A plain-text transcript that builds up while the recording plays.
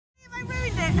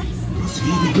Hello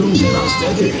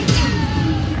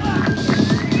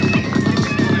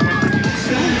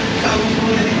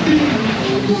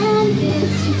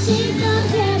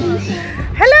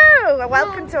and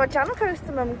welcome to our channel,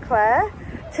 Coaster Mum Claire.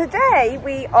 Today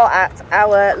we are at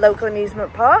our local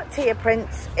amusement park, Tir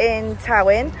Prince in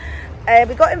Towyn.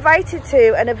 We got invited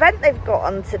to an event they've got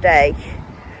on today.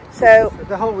 So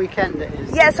the whole weekend it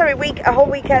is? Yeah, sorry, a whole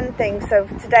weekend thing, so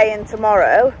today and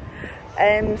tomorrow.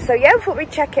 So yeah, we thought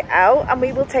we'd check it out and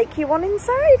we will take you on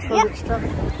inside. Yeah.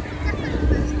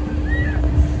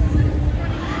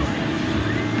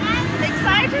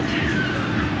 Excited?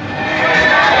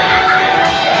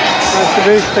 How's the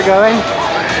booster going?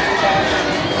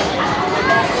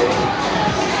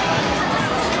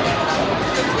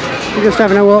 We're just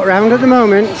having a walk round at the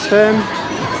moment,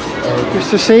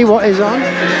 just to see what is on.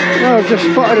 Oh, I've just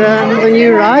spotted the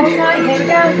new ride.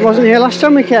 It wasn't here last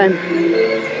time we came.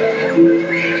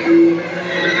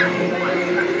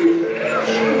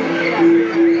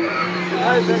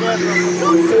 Is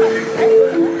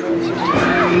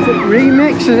it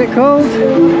Remix, is it called?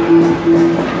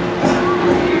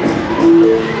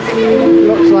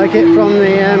 Looks like it from the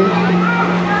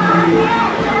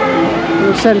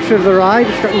centre of the ride.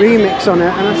 It's got Remix on it,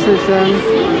 and that's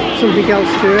something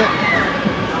else to it.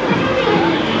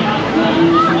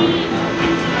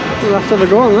 We'll have to have a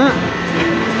go on that.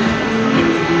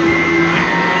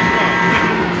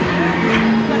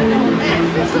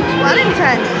 This looks well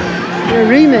intense. Yeah,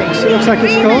 Remix, it looks like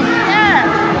it's called. Yeah,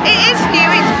 it is new.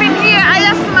 It's been here. I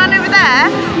asked the man over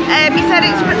there. He said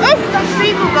it's been. Oh, that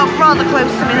seagull got rather close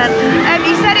to me then.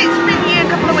 He said it's been here a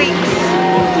couple of weeks.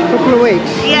 A couple of weeks?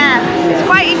 Yeah, it's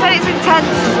quite. He said it's intense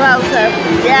as well. So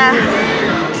yeah.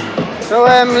 So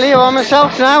Leo and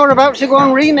myself now we're about to go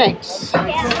on Remix.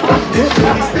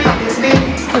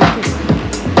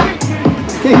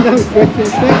 Came down quick and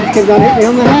straight. Came down, hit me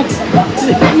on the head.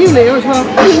 You, Leo, as well.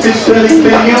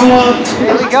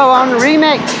 Here we go on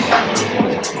Remix.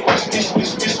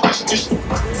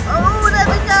 Oh, there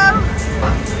we go.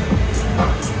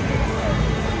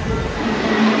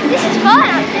 This is fun,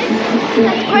 actually.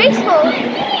 That's graceful.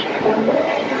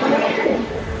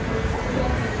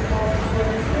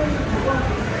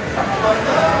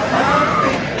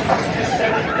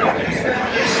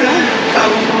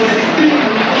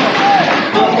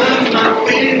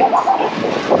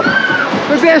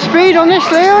 A bit of speed on this,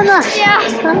 Leo, isn't there? Yeah.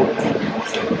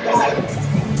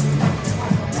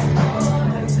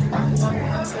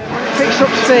 Picks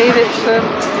up speed, it's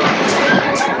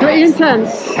pretty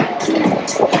intense.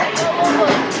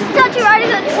 Statue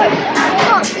riders at the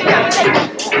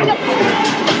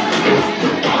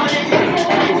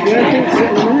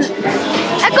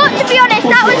I got to be honest,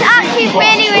 that was actually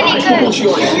really, really good.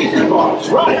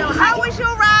 So how was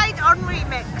your ride on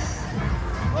Remix?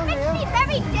 It makes me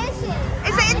very dizzy.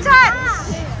 Is it intense?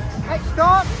 It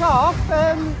starts off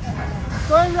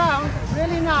going round,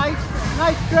 really nice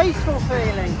graceful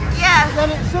feeling. Yeah. Then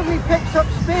it suddenly picks up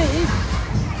speed,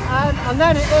 and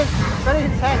then it is very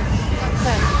intense.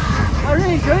 I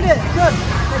really enjoyed it. It's good.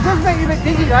 It does make you a bit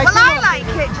dizzy, right? Well, I like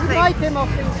it, do you think? I came off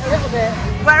a little bit.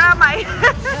 Where am I?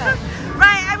 Yeah.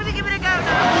 Right, I'm going to give it a go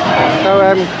now.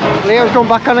 So Leo's gone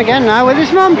back on again now with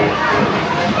his mum.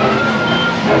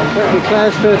 That'll be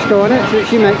Claire's first go on it, see what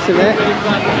she makes of it. Okay.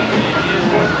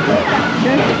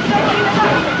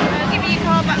 I'll give you a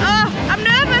call back. Oh, I'm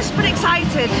nervous but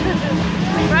excited.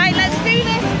 Right, let's do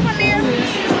this. Come on, Leo.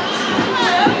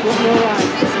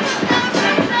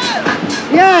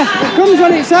 Yeah, it comes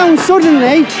on its own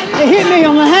suddenly. It hit me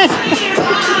on the head.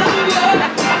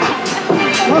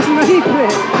 Wasn't ready for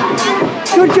it.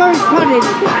 Good job it's padded.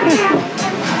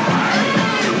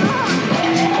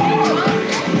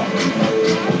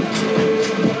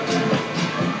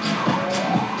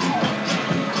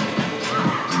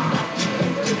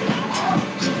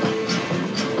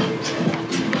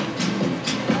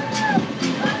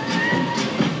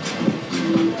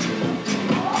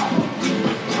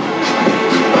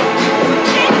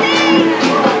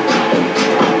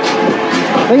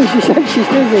 I think she said she's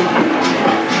dizzy.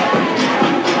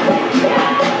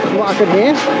 What I could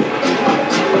hear.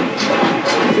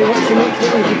 See what she makes it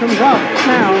when she comes out.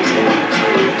 Now.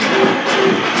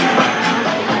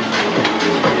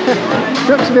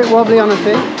 Truck's a bit wobbly on her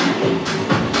feet.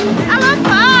 I love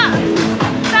that.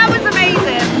 That was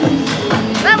amazing.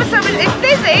 That was so. It's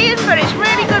dizzy, but it's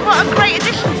really good. What a great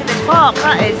addition to this park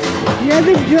that is. Yeah,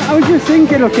 I was just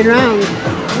thinking, looking around.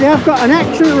 They have got an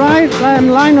excellent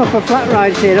line-up of flat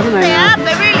rides here, haven't they? They have,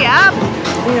 they really have.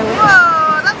 Yeah.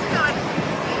 Whoa, that's good.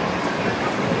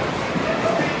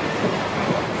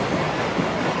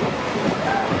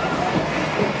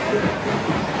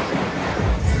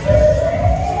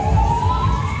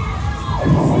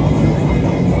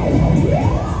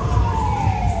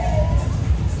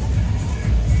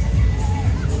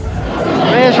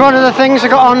 one of the things I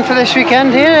got on for this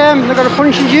weekend here. They've got a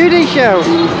Punch and Judy show.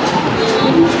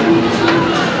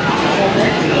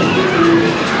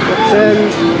 But,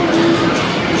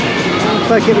 looks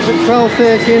like it was at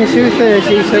 12:30 and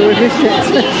 2:30, so we missed it.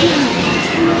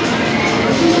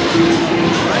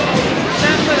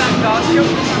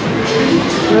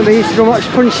 I remember I used to go watch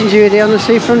Punch and Judy on the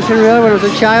Seafront in Rail when I was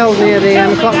a child near the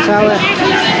clock tower.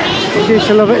 I used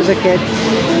to love it as a kid.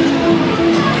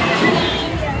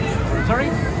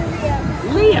 Sorry?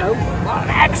 Leo? What an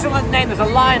excellent name. There's a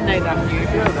lion named after you. You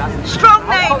know that? Strong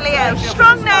name, Leo.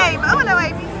 Strong name. Oh, hello,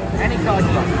 Amy. Any card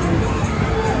you like.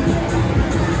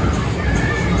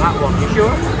 That one, you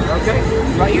sure? Okay.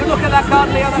 Right, you look at that card,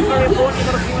 Leo. That's very important.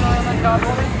 You've got to keep an eye on that card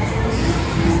for me.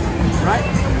 Right.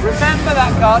 Remember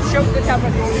that card. Show the camera.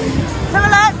 Have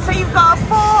a look. So you've got a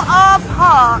 4 of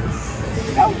hearts.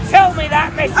 Don't tell me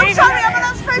that, Miss. I'm sorry, am I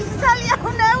not supposed to tell you?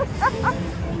 Oh no.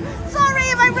 Sorry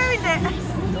if I ruined it.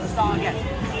 Let's start again.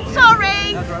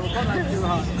 Sorry. That's right, we'll put that 2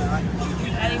 hearts there, right?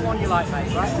 Choose any one you like,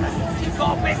 mate, right? She's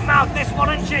got a big mouth, this one,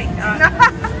 hasn't she?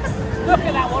 Look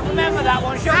at that one, remember that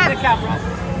one, show me the camera.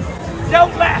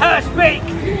 Don't let her speak.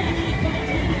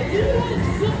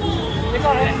 You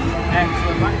got it?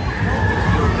 Excellent, right?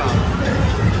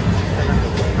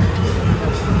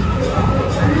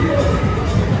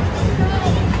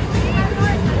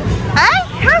 Hey,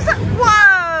 how's that?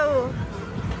 Whoa!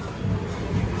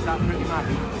 Is that pretty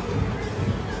magic?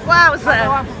 Wowza!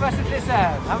 Hello, I'm Professor Disser.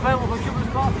 I'm available for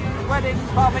children's parties,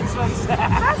 weddings, bar mitzvahs.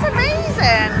 That's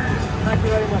amazing! Thank you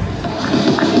very much.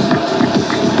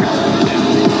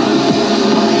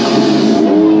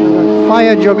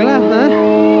 Fire juggler, huh?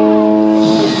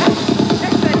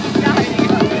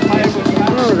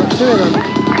 Oh, we've got 2 of them.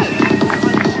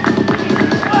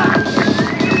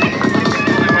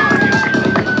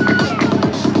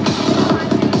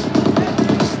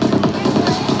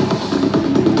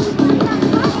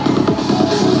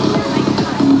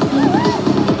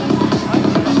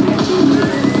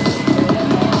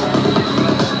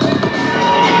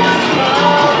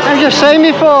 Just saying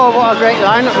before, what a great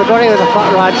lineup we've got here with the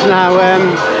flat rides now.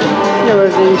 You know,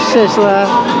 the Sizzler,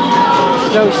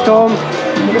 Snowstorm,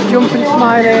 we've got Jumping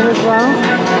Smile in as well.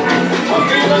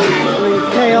 I mean,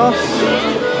 Chaos,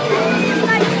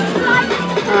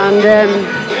 and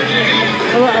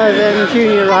a lot of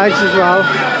junior rides as well.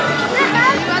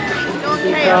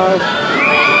 Cars.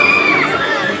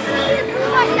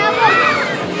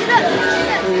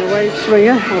 And the Wave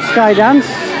Swinger or Sky Dance.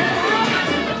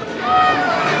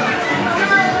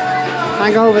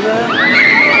 Hang over there.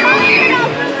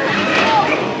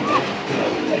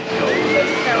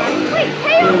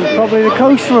 And probably the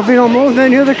coaster we've been on more than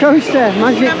any other coaster.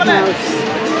 Magic Mouse.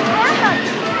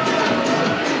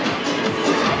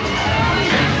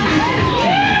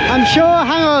 I'm sure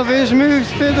Hangover's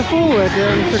moved further forward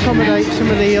to accommodate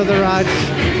some of the other rides.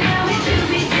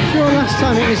 I'm sure last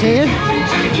time it was here,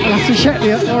 I'll have to check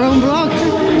our own vlog.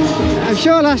 I'm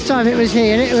sure last time it was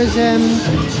here, it was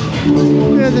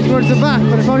further towards the back,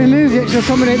 but I've probably moved it to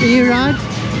accommodate the new ride.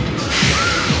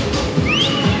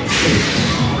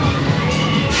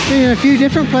 Been in a few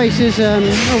different places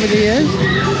over the years.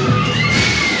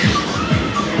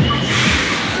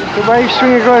 The Wave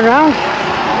Swinger going round.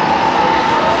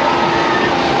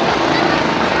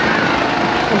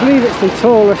 I believe it's the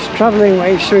tallest travelling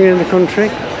wave swinger in the country.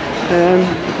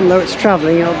 Although it's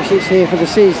travelling, obviously it's here for the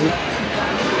season.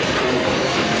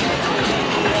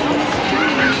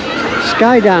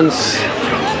 Sky Dance.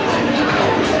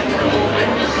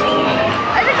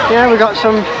 Yeah, we've got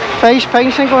some face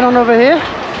painting going on over here. I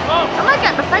might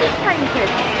get my face painted.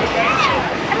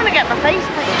 I'm going to get my face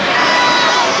painted.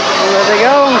 And there they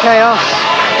go on Chaos.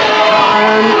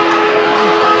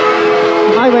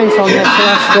 I went on this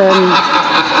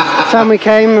last time we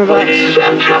came about,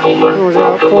 what was it,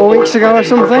 about 4 weeks ago or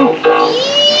something. 9,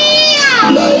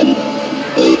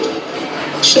 8,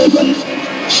 7,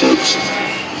 6.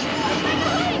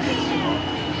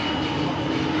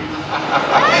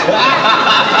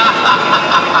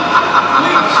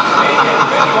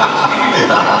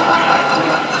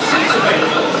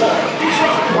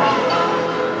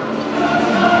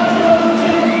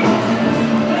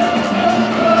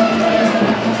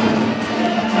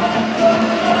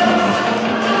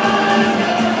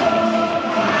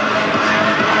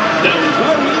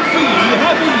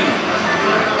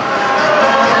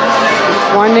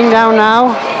 Winding down now.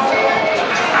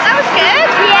 That was good.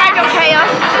 Yeah, no Chaos.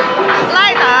 I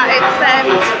like that. It's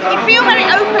you feel very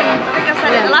open. I think I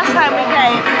said it the last time we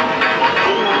came.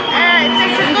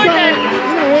 It's a good.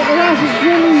 It has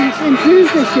really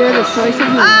improved this year, this place,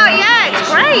 hasn't it? Oh yeah, it's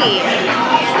great.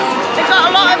 They've got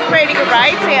a lot of really good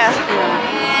rides here.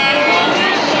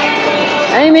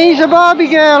 Amy's a Barbie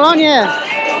girl, aren't you?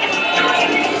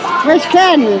 Where's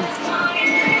Ken?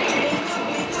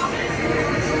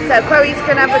 So Chloe's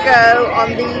gonna have a go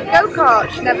on the go-kart.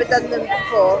 She's never done them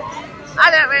before.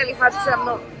 I don't really fancy, I'm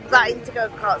not that into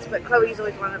go-karts, but Chloe's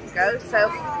always wanted to go, so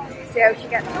see how she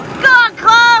gets on. Go on,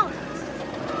 Chloe!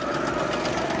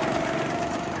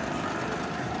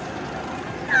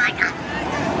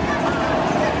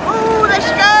 Oh, there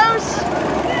she goes!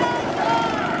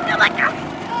 Oh my God!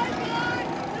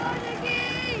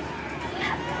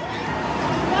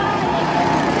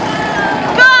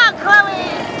 Go on, Chloe!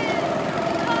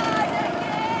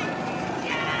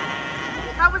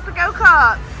 How was the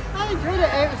go-kart? I enjoyed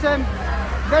it. It was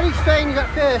very strange at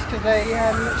first because the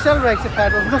accelerator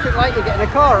pedal was nothing like you get in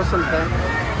a car or something.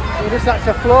 You just had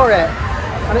to floor it.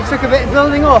 And it took a bit of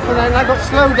building up, and then I got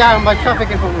slowed down by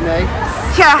traffic in front of me.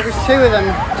 Yeah. There was two of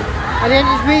them. And then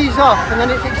it wheezes off, and then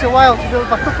it takes a while to build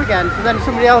back up again. So then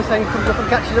somebody else then comes up and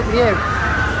catches up with you.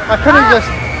 I could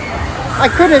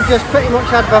have just pretty much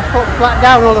had my foot flat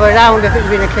down all the way around if it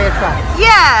had been a clear track.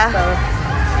 Yeah. So,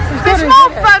 it's more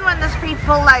fun when there's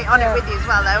people like on it with you as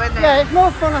well, though, isn't it? Yeah, it's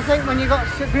more fun I think when you've got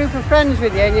a group of friends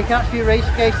with you and you can actually race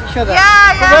against each other.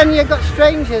 Yeah, but when you've got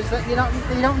strangers that you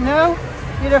don't know,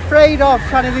 you're afraid of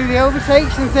trying to do the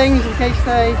overtakes and things in case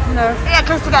they, you know. Yeah, in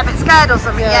case they get a bit scared or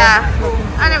something. Yeah.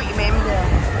 I know what you mean.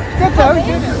 Yeah. Good though,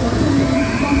 isn't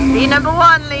it? You're number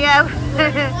one, Leo.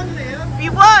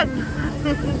 You won.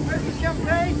 Where's the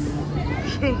champagne?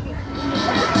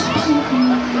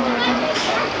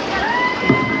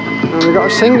 And we've got a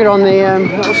singer on the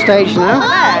little stage now.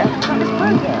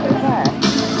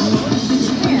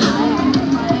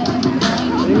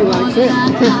 Really likes it.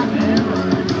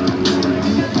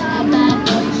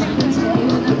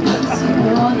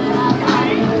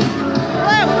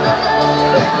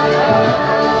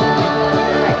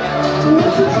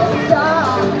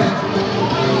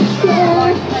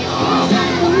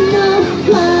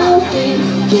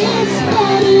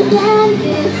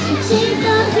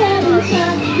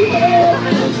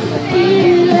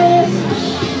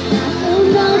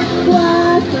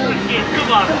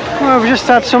 Well, we've just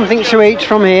had something to eat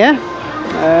from here.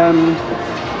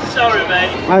 Sorry,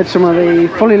 mate. I had some of the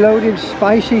fully loaded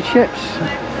spicy chips.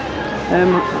 I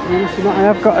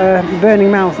have got a burning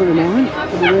mouth at the moment.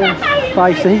 They're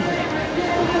spicy.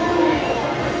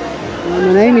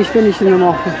 And Amy's finishing them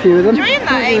off, a few of them. Do you mean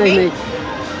that, Amy? You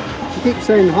keep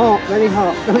saying hot, very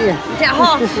hot, don't you? Is it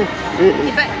hot?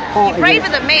 You're braver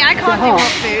than me. I can't do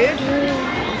hot food.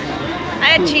 I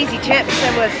had cheesy chips.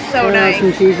 They were so nice.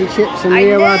 Some cheesy chips, and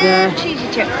Leo had cheesy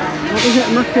chips. What was it?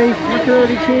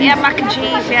 Macaroni cheese? Yeah, mac and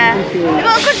cheese. Yeah. They've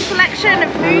got a good selection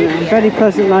of food. Very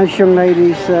pleasant, nice young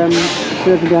ladies.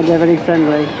 Certainly, they're very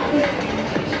friendly.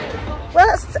 Well,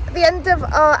 that's the end of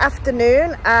our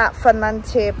afternoon at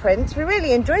Funland Tir Prince. We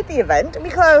really enjoyed the event.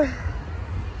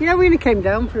 Yeah, we only came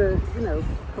down for a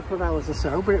couple of hours or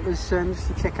so, but it was just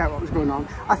to check out what was going on.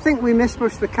 I think we missed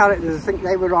most of the characters. I think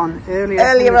they were on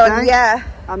earlier on, yeah.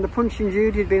 And the Punch and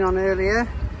Judy had been on earlier,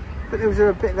 but there was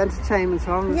a bit of entertainment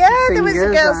on. Yeah, there was a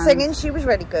girl singing. She was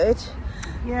really good.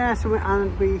 Yeah,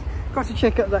 and we got to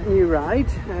check out that new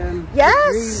ride.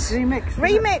 Yes, Remix.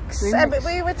 But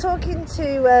we were talking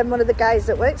to one of the guys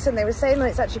that works, and they were saying that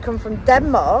it's actually come from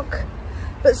Denmark,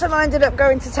 but somehow ended up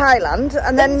going to Thailand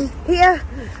and then here.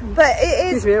 But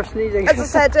it is, as I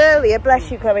said earlier,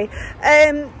 bless you, Chloe.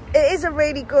 It is a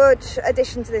really good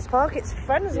addition to this park. It's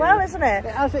fun as well, isn't it?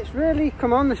 It's really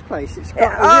come on, this place. It's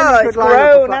got a really good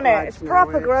grown, hasn't it? It's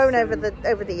proper grown over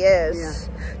the years. Yeah.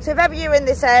 So if ever you're in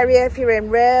this area, if you're in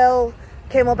Rhyl,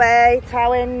 Kimmel Bay,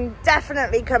 Towyn,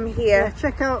 definitely come here. Yeah,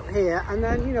 check out here, and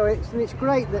then it's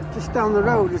great that just down the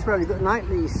road as well you've got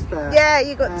Nightleys there. Yeah,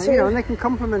 you got two. And they can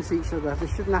complement each other. They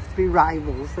shouldn't have to be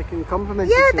rivals. They can complement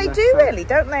each other. other. Yeah, they do really,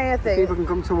 don't they? I think people can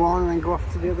come to one and then go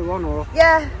off to the other one, or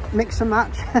mix and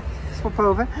match, swap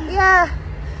over. Yeah.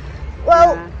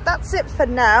 Well, that's it for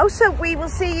now. So we will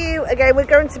see you again. We're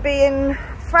going to be in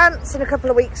France in a couple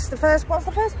of weeks. What's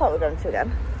the first part we're going to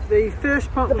again? The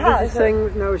first part we're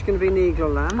visiting now is going to be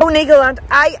Neagleland. Oh, Neagleland.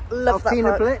 I love that Alpina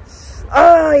part. Blitz.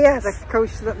 Oh, yes. The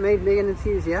coaster that made me an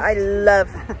enthusiast. I love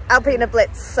Alpina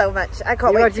Blitz so much. I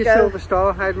can't wait to go. You had your Silver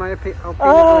Star, I had my Alpina Blitz.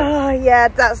 Oh, yeah,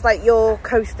 that's like your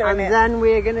coaster, and then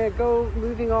we're going to go,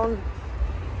 moving on,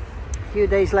 a few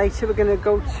days later, we're going to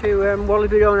go to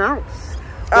Wallaby Own Alps.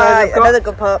 Another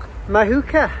good park.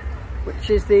 Mahuka, which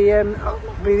is the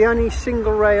only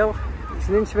single rail. It's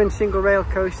an Intamin single rail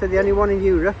coaster, the only one in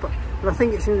Europe, but I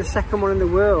think it's in the second one in the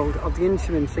world of the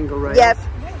Intamin single rails. Yep.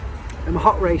 And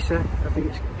Hot Racer, I think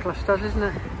it's classed as, isn't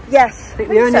it? Yes. I think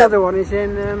the only other one is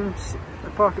in a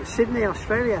park at Sydney,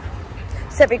 Australia.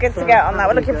 So it'd be good to get on that.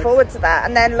 We're looking forward to that.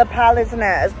 And then Lapal, isn't it,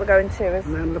 as we're going to?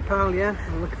 And then Lapal, yeah.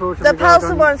 I'm looking forward to Lapal's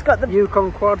the one's got the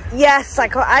Yukon Quad. Yes, I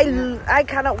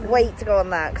cannot wait to go on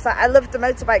that, because I love the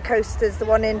motorbike coasters, the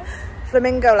one in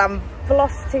Flamingo Land,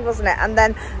 Velocity, wasn't it? And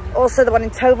then also the one in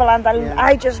Toverland.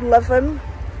 I just love them.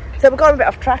 So we're going a bit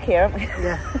off track here, aren't we?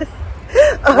 Yeah.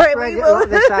 All right, we will.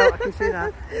 This out. I can see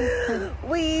that.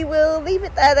 We will leave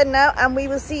it there then now, and we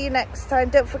will see you next time.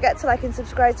 Don't forget to like and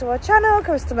subscribe to our channel,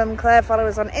 Coaster Mum Claire. Follow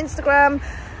us on Instagram,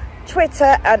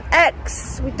 Twitter and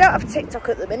X. We don't have TikTok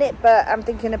at the minute, but I'm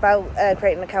thinking about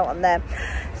creating an account on there.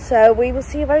 So we will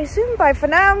see you very soon. Bye for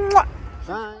now.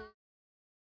 Bye.